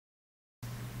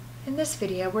In this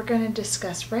video, we're going to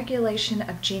discuss regulation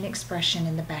of gene expression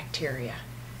in the bacteria.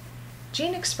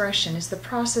 Gene expression is the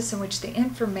process in which the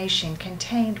information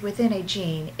contained within a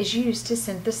gene is used to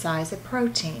synthesize a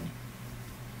protein.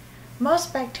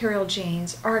 Most bacterial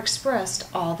genes are expressed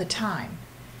all the time.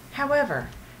 However,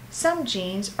 some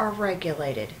genes are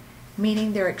regulated,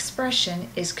 meaning their expression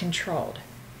is controlled.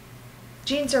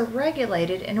 Genes are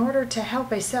regulated in order to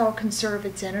help a cell conserve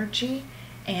its energy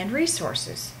and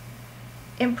resources.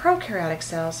 In prokaryotic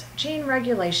cells, gene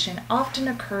regulation often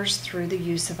occurs through the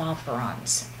use of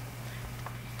operons.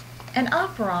 An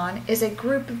operon is a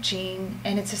group of gene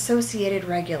and its associated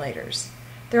regulators.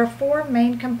 There are four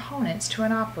main components to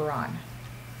an operon.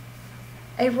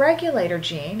 A regulator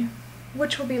gene,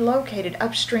 which will be located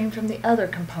upstream from the other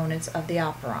components of the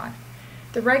operon.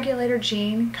 The regulator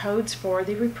gene codes for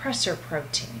the repressor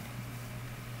protein.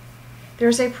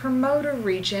 There's a promoter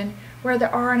region where the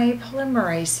RNA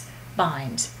polymerase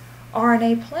binds.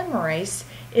 RNA polymerase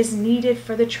is needed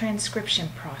for the transcription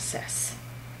process.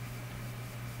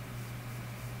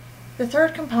 The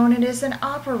third component is an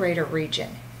operator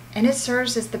region, and it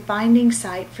serves as the binding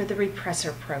site for the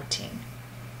repressor protein.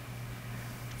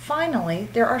 Finally,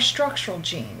 there are structural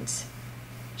genes.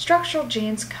 Structural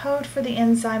genes code for the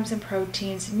enzymes and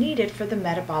proteins needed for the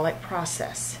metabolic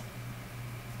process.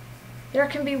 There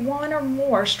can be one or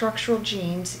more structural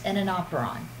genes in an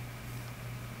operon.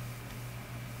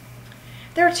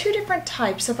 There are two different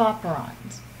types of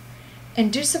operons,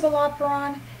 inducible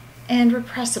operon and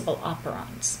repressible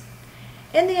operons.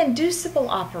 In the inducible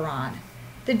operon,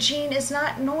 the gene is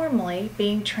not normally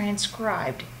being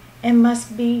transcribed and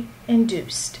must be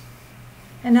induced.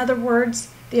 In other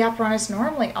words, the operon is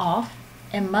normally off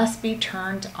and must be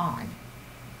turned on.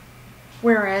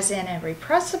 Whereas in a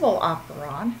repressible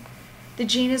operon, the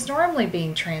gene is normally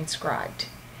being transcribed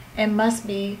and must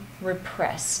be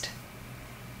repressed.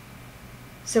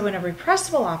 So in a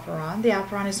repressible operon, the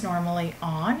operon is normally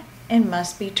on and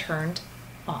must be turned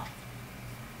off.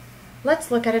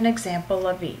 Let's look at an example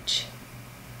of each.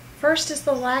 First is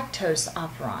the lactose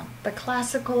operon, the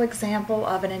classical example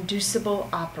of an inducible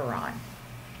operon.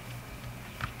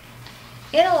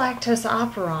 In a lactose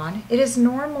operon, it is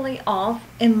normally off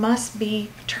and must be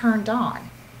turned on.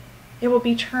 It will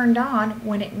be turned on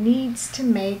when it needs to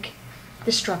make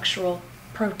the structural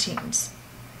proteins.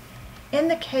 In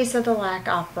the case of the lac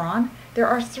operon, there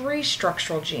are three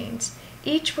structural genes,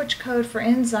 each which code for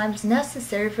enzymes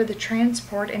necessary for the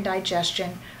transport and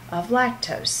digestion of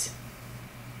lactose.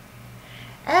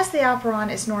 As the operon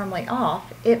is normally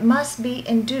off, it must be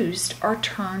induced or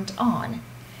turned on.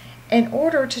 In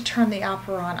order to turn the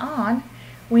operon on,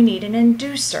 we need an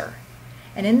inducer.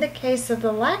 And in the case of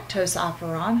the lactose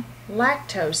operon,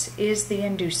 lactose is the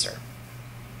inducer.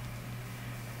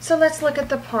 So let's look at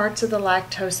the parts of the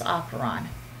lactose operon.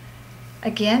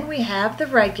 Again, we have the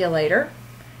regulator,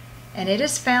 and it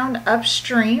is found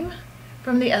upstream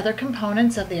from the other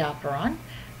components of the operon.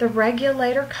 The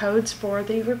regulator codes for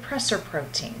the repressor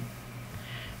protein.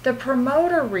 The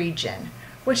promoter region,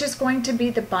 which is going to be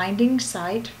the binding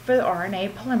site for the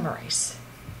RNA polymerase.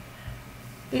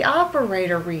 The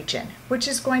operator region, which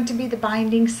is going to be the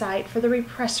binding site for the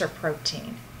repressor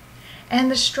protein. And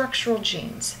the structural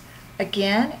genes.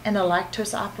 Again, in the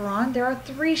lactose operon, there are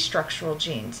three structural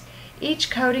genes,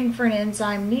 each coding for an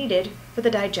enzyme needed for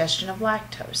the digestion of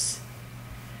lactose.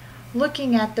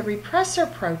 Looking at the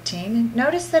repressor protein,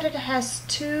 notice that it has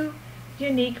two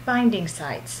unique binding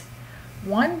sites.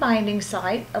 One binding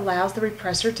site allows the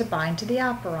repressor to bind to the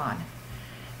operon.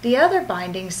 The other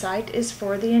binding site is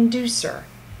for the inducer,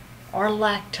 or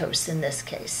lactose in this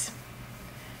case.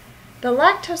 The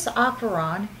lactose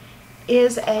operon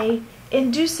is an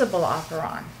inducible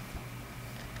operon.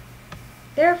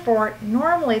 Therefore,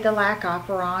 normally the lac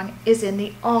operon is in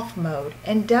the off mode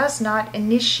and does not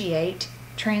initiate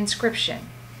transcription.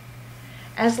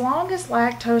 As long as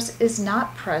lactose is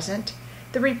not present,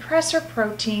 the repressor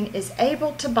protein is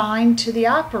able to bind to the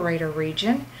operator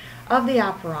region of the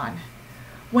operon.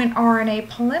 When RNA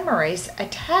polymerase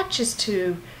attaches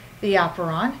to the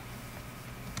operon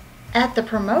at the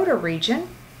promoter region,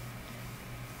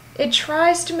 it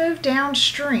tries to move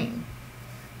downstream,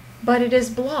 but it is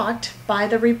blocked by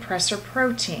the repressor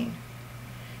protein.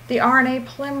 The RNA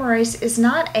polymerase is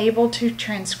not able to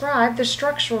transcribe the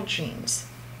structural genes.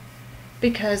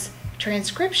 Because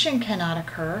transcription cannot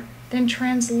occur, then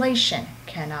translation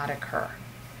cannot occur.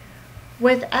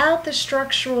 Without the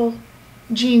structural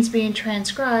genes being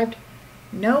transcribed,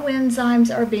 no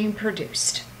enzymes are being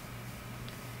produced.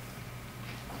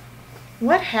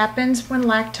 What happens when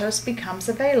lactose becomes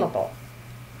available?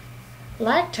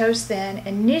 Lactose then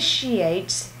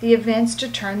initiates the events to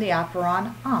turn the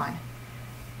operon on.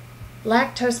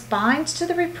 Lactose binds to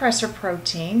the repressor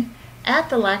protein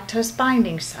at the lactose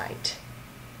binding site.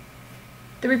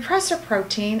 The repressor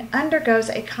protein undergoes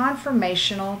a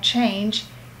conformational change,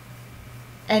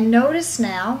 and notice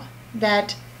now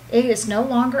that it is no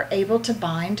longer able to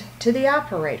bind to the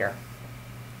operator.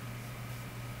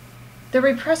 The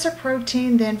repressor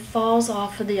protein then falls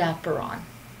off of the operon.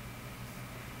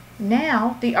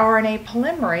 Now the RNA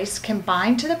polymerase can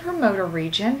bind to the promoter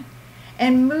region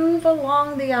and move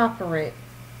along the operate.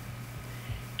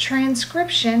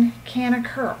 Transcription can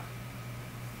occur.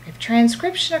 If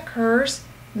transcription occurs,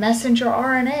 messenger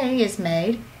RNA is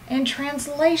made and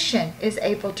translation is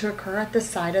able to occur at the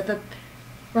site of the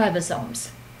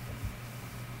ribosomes.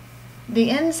 The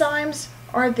enzymes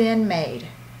are then made.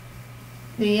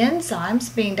 The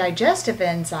enzymes, being digestive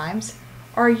enzymes,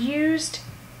 are used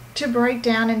to break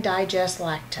down and digest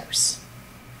lactose.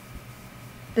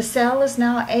 The cell is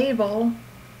now able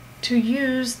to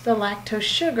use the lactose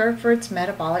sugar for its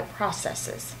metabolic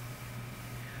processes.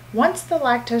 Once the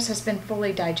lactose has been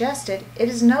fully digested, it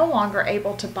is no longer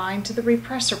able to bind to the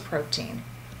repressor protein.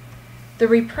 The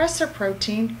repressor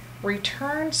protein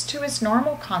returns to its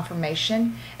normal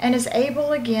conformation and is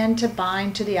able again to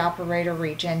bind to the operator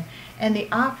region, and the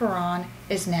operon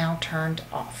is now turned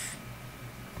off.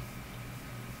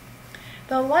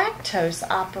 The lactose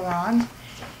operon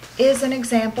is an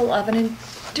example of an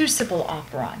inducible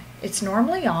operon. It's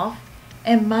normally off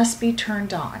and must be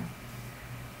turned on.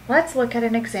 Let's look at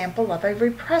an example of a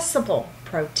repressible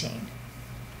protein.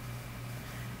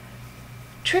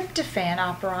 Tryptophan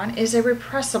operon is a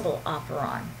repressible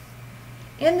operon.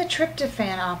 In the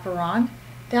tryptophan operon,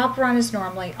 the operon is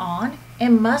normally on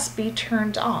and must be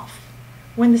turned off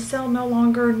when the cell no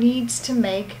longer needs to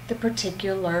make the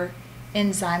particular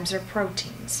enzymes or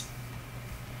proteins.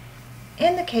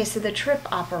 In the case of the TRP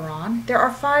operon, there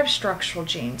are 5 structural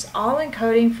genes, all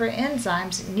encoding for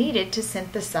enzymes needed to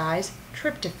synthesize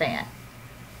tryptophan.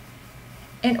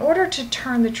 In order to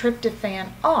turn the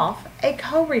tryptophan off, a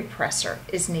co-repressor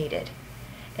is needed.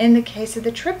 In the case of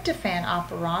the tryptophan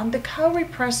operon, the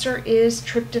co-repressor is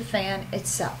tryptophan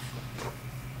itself.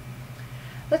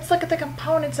 Let's look at the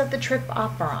components of the TRP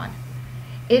operon.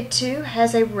 It too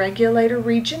has a regulator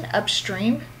region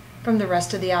upstream from the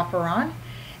rest of the operon,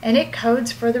 and it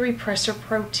codes for the repressor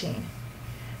protein.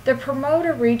 The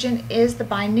promoter region is the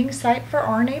binding site for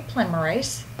RNA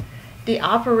polymerase. The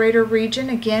operator region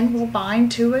again will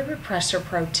bind to a repressor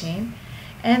protein,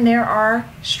 and there are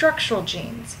structural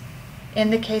genes.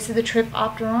 In the case of the TRP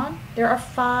operon, there are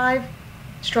 5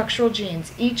 structural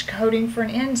genes, each coding for an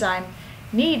enzyme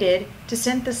needed to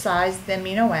synthesize the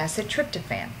amino acid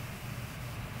tryptophan.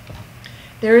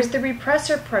 There is the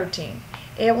repressor protein.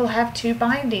 It will have 2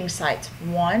 binding sites,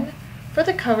 one for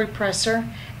the co-repressor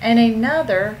and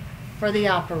another for the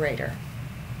operator.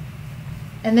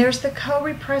 And there's the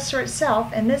co-repressor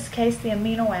itself, in this case the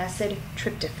amino acid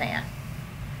tryptophan.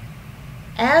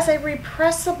 As a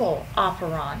repressible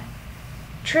operon,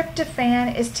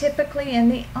 tryptophan is typically in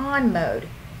the on mode,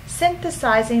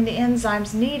 synthesizing the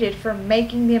enzymes needed for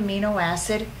making the amino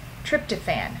acid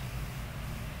tryptophan.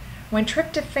 When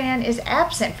tryptophan is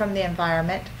absent from the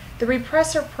environment, the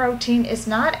repressor protein is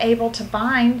not able to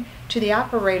bind to the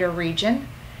operator region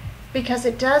because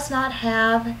it does not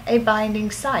have a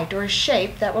binding site or a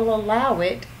shape that will allow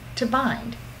it to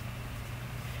bind.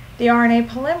 The RNA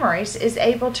polymerase is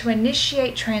able to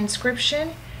initiate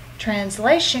transcription,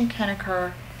 translation can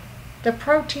occur, the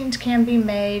proteins can be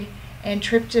made, and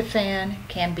tryptophan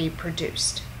can be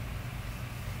produced.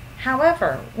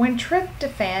 However, when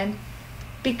tryptophan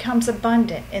becomes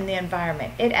abundant in the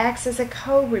environment, it acts as a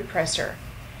co-repressor,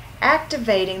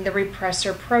 activating the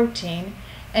repressor protein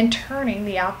and turning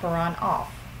the operon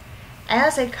off.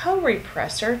 As a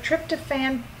co-repressor,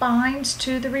 tryptophan binds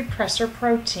to the repressor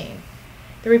protein.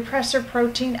 The repressor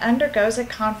protein undergoes a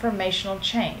conformational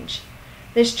change.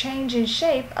 This change in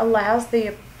shape allows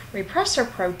the repressor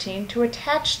protein to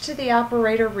attach to the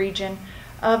operator region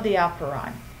of the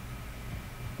operon.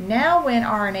 Now when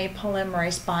RNA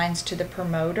polymerase binds to the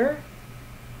promoter,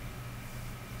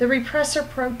 the repressor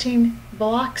protein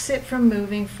blocks it from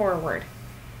moving forward.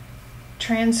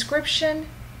 Transcription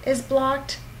is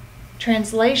blocked,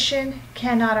 translation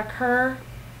cannot occur,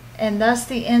 and thus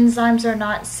the enzymes are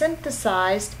not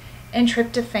synthesized and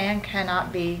tryptophan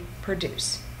cannot be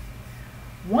produced.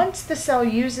 Once the cell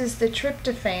uses the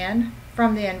tryptophan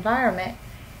from the environment,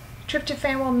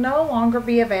 tryptophan will no longer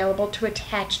be available to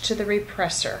attach to the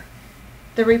repressor.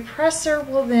 The repressor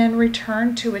will then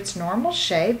return to its normal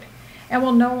shape and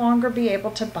will no longer be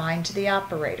able to bind to the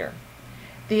operator.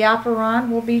 the operon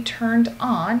will be turned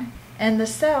on and the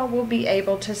cell will be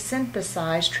able to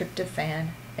synthesize tryptophan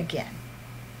again.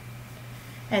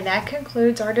 And that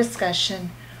concludes our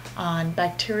discussion on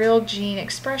bacterial gene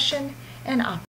expression and